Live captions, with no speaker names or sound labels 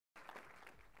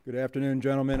Good afternoon,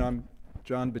 gentlemen. I'm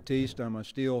John Batiste. I'm a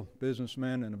steel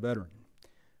businessman and a veteran.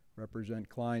 Represent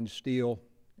Klein Steel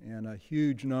and a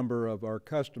huge number of our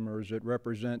customers that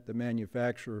represent the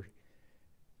manufacturer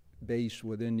base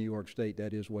within New York State.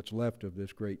 That is what's left of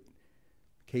this great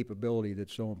capability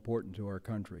that's so important to our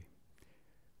country.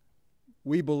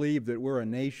 We believe that we're a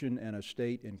nation and a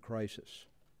state in crisis,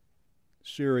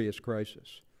 serious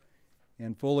crisis,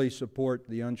 and fully support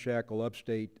the Unshackle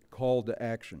Upstate call to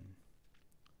action.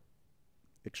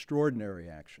 Extraordinary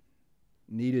action,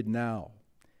 needed now.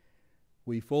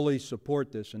 We fully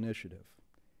support this initiative,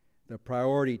 the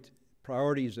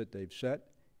priorities that they've set,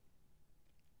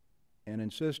 and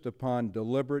insist upon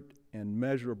deliberate and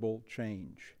measurable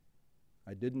change.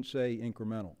 I didn't say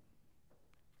incremental.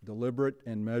 Deliberate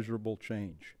and measurable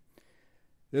change.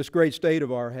 This great state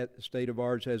of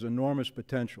ours has enormous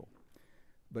potential,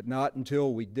 but not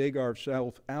until we dig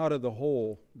ourselves out of the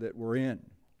hole that we're in.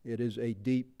 It is a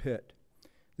deep pit.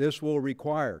 This will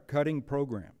require cutting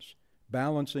programs,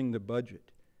 balancing the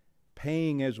budget,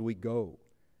 paying as we go,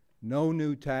 no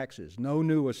new taxes, no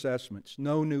new assessments,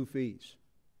 no new fees.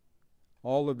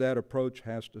 All of that approach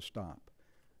has to stop.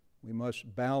 We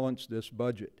must balance this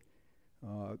budget.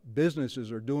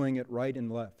 Businesses are doing it right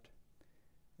and left.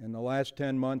 In the last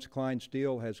 10 months, Klein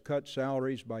Steel has cut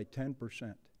salaries by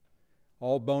 10%.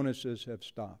 All bonuses have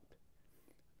stopped.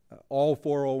 All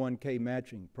 401k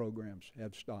matching programs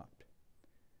have stopped.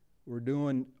 We're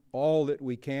doing all that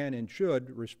we can and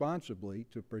should responsibly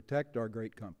to protect our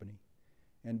great company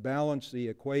and balance the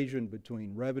equation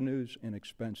between revenues and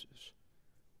expenses.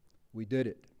 We did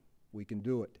it. We can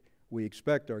do it. We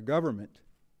expect our government,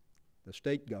 the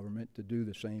state government, to do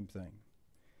the same thing.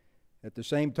 At the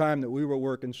same time that we were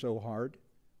working so hard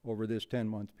over this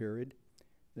 10-month period,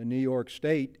 the New York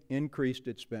State increased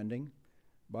its spending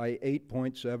by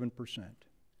 8.7%.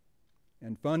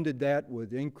 and funded that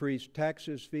with increased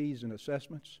taxes, fees, and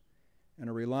assessments, and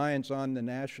a reliance on the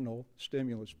national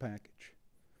stimulus package.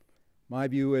 My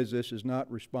view is this is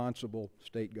not responsible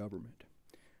state government.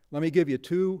 Let me give you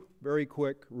two very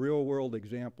quick real-world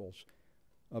examples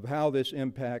of how this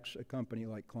impacts a company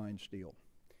like Klein Steel.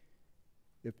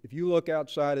 If you look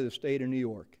outside of the state of New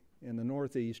York in the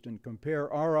Northeast and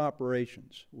compare our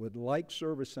operations with like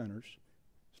service centers,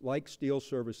 like steel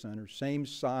service centers, same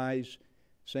size,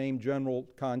 same general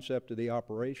concept of the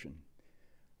operation,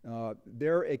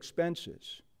 their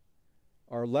expenses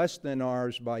are less than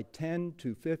ours by 10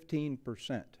 to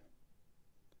 15%.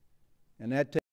 And that